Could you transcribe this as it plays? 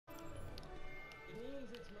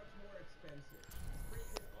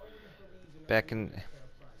Back in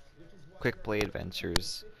Quick Play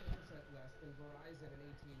Adventures.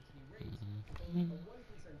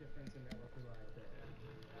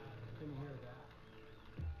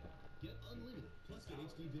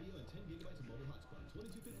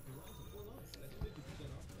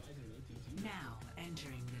 Now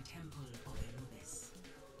entering the temple of Anubis.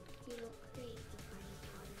 You don't create the party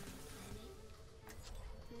powder on the planet.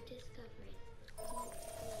 You discover it.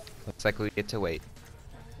 Looks like we get to wait.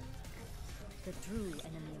 The true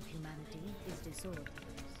enemy of humanity is disorder.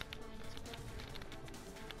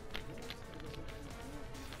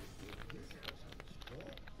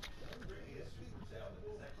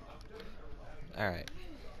 Alright.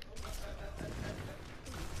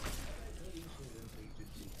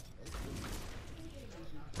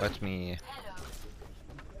 Let me... Hello.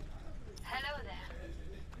 Hello there.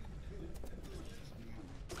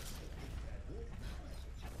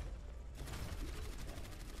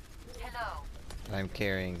 Hello. I'm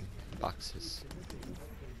carrying boxes.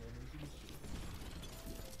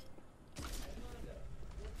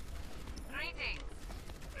 Greetings.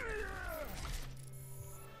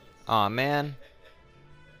 Aw, man.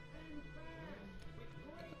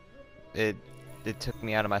 It took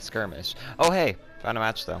me out of my skirmish. Oh, hey! Found a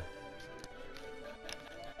match, though.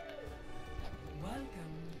 Welcome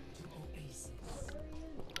to Oasis.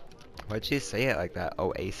 Why'd you say it like that?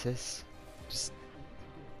 Oasis? Just...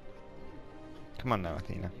 Come on now,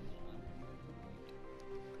 Athena.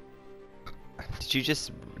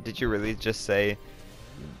 Did you really just say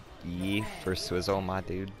ye for swizzle, my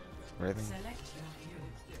dude? Really? Select your hero.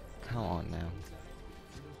 Come on now.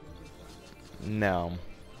 No.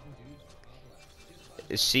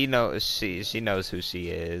 She knows who she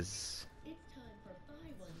is.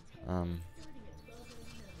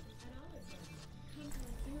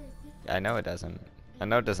 I know it doesn't. I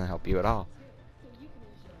know it doesn't help you at all.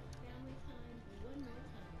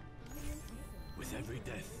 With every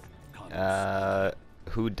death,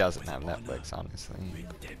 Who doesn't have Netflix, honestly?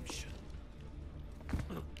 redemption.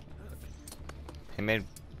 He made...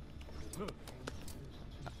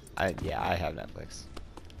 yeah, I have Netflix.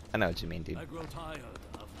 I know what you mean, dude. I grow tired of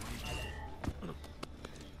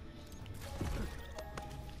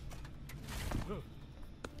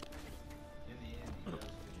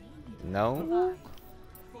No?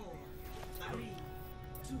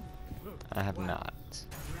 I have not.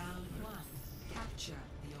 Round one. Capture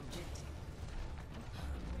the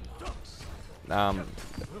objective.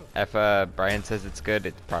 If Brian says it's good,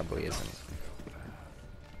 it probably isn't.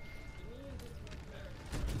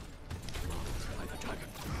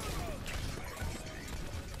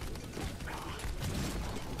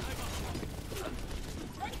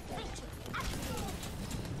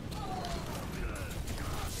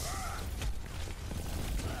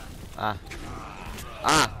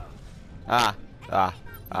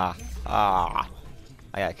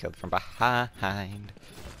 I got killed from behind.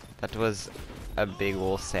 That was a big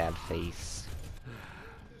ol' sad face.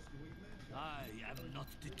 I am not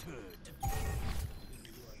deterred.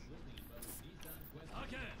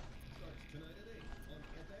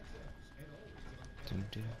 Dun,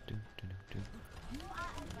 dun, dun, dun,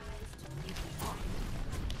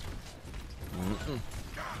 dun.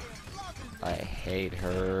 I hate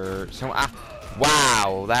her so.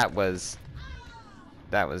 Wow, that was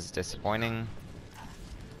disappointing.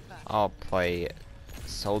 I'll play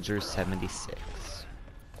Soldier 76.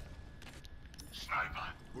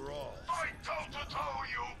 Sniper, we're all fight toe to toe,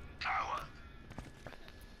 you coward.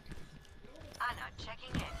 I'm not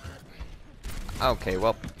checking in. Okay,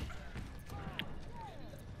 well,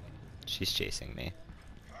 she's chasing me.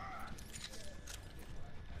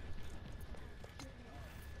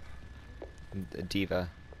 Diva.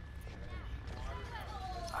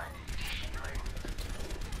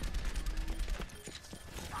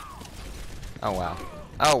 Oh wow.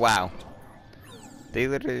 Oh wow. They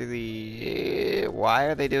literally... Why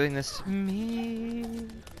are they doing this to me?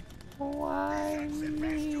 Why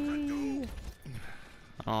me?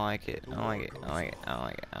 I don't like it. I don't like it. I don't like it. I don't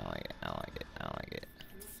like it. I don't like it. I don't like it. I don't like it.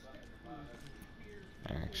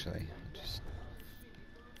 Actually, just...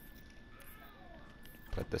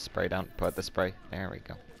 Put the spray down. Put the spray. There we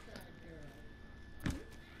go.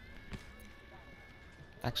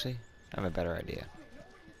 Actually, I have a better idea.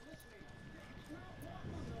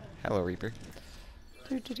 Hello, Reaper.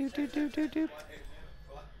 The true enemy of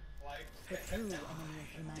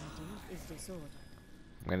humanity is disorder.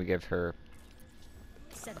 I'm gonna give her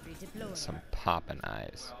Sentry deployed. some poppin'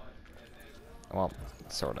 eyes. Well,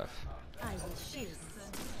 sort of. I will shield.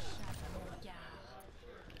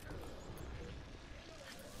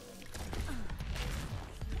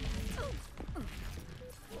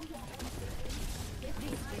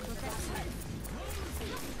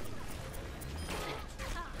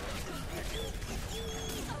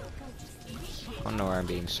 I'm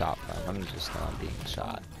being shot from. I'm just know I'm being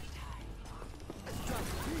shot.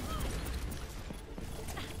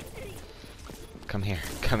 Come here,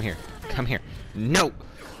 come here, come here. No!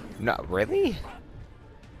 Not really?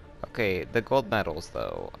 Okay, the gold medals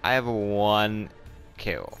though. I have 1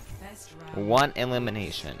 kill. Best round. 1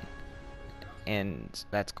 elimination. And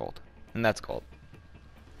that's gold. And that's gold.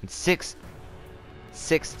 And 6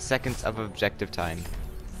 seconds of objective time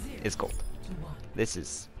is gold. This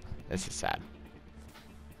is sad.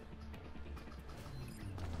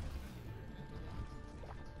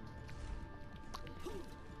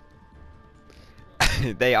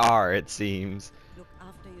 They are, it seems. Look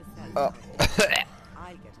after yourself. Oh.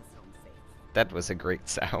 I'll get us home safe. That was a great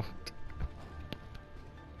sound.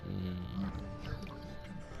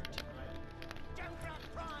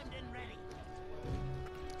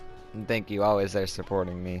 And thank you, always there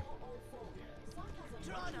supporting me.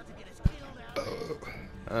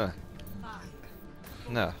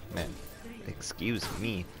 No, man. Excuse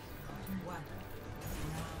me. 1. Round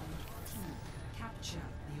 2. Capture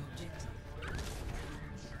the objective.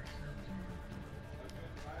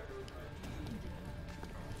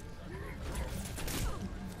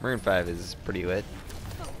 Maroon 5 is pretty lit.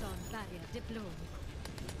 Photon barrier deployed.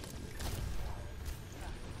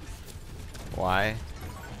 Why?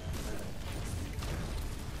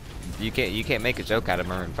 You can't make a joke out of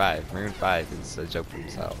Maroon 5. Maroon 5 is a joke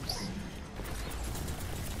themselves.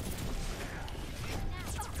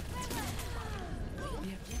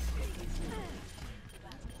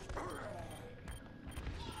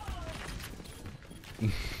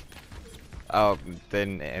 Oh,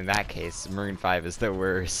 then in that case, Maroon 5 is the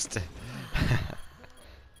worst.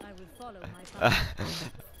 I will follow my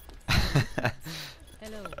path.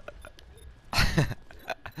 Hello.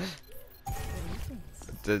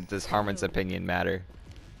 Does Harmon's opinion matter?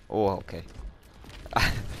 Oh, okay.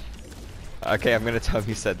 Okay, I'm gonna tell him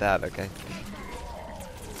you said that, okay.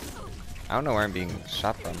 I don't know where I'm being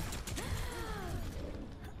shot from.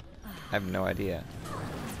 I have no idea.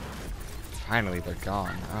 Finally, they're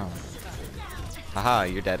gone. Oh. Haha,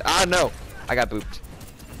 you're dead. Ah, no! I got booped.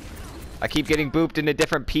 I keep getting booped into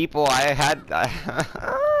different people. I had... I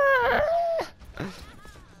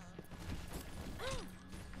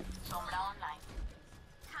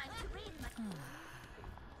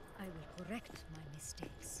will correct my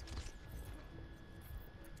mistakes.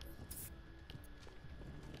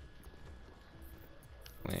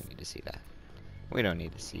 We don't need to see that. We don't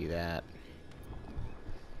need to see that.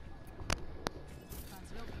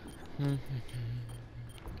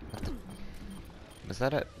 What the... Was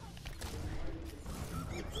that it?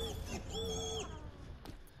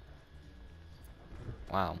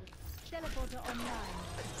 Wow. Teleporter online.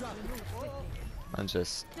 Remove quickly. I'll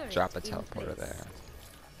just drop a teleporter there.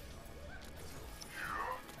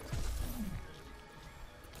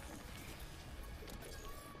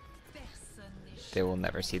 They will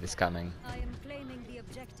never see this coming. I am claiming the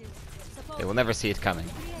objective. They will never see it coming.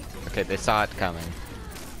 Okay, they saw it coming.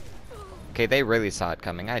 Okay, they really saw it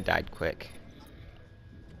coming. I died quick.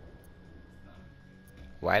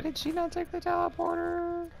 Why did she not take the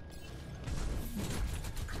teleporter?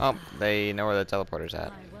 Oh, they know where the teleporter's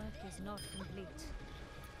at. My work is not complete.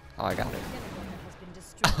 Oh, I got it. Teleporter has been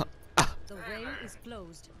destroyed. The way is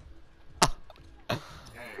closed.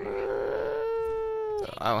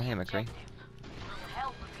 Oh, hey, McCree.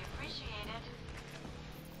 Help would be appreciated.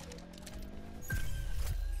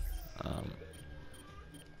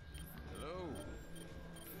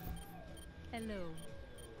 Hello.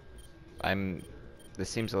 This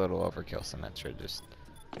seems a little overkill, Symmetra. Just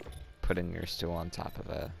putting your stool on top of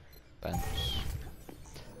a bench.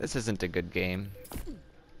 This isn't a good game.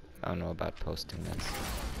 I don't know about posting this.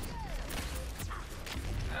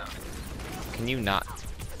 Can you not?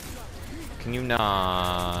 Can you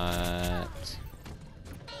not?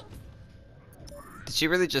 Did she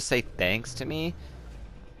really just say thanks to me?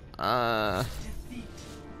 That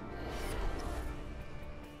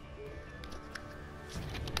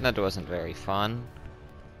wasn't very fun.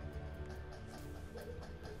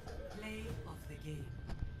 Play of the game.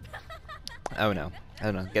 Oh no. Oh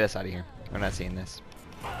no. Get us out of here. We're not seeing this.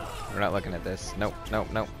 We're not looking at this. Nope. Nope.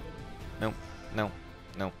 Nope. Nope. Nope.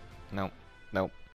 Nope. Nope. Nope.